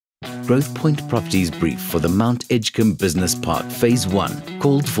Growthpoint Properties' brief for the Mount Edgecombe Business Park Phase 1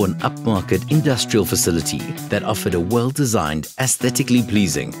 called for an upmarket industrial facility that offered a well-designed, aesthetically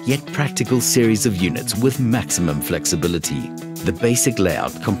pleasing yet practical series of units with maximum flexibility. The basic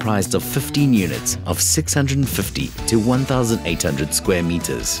layout comprised of 15 units of 650 to 1,800 square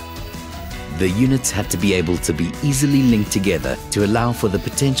meters. The units had to be able to be easily linked together to allow for the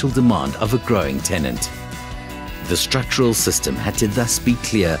potential demand of a growing tenant. The structural system had to thus be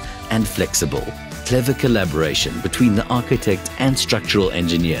clear and flexible. Clever collaboration between the architect and structural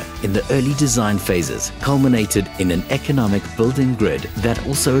engineer in the early design phases culminated in an economic building grid that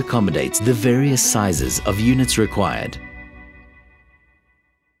also accommodates the various sizes of units required.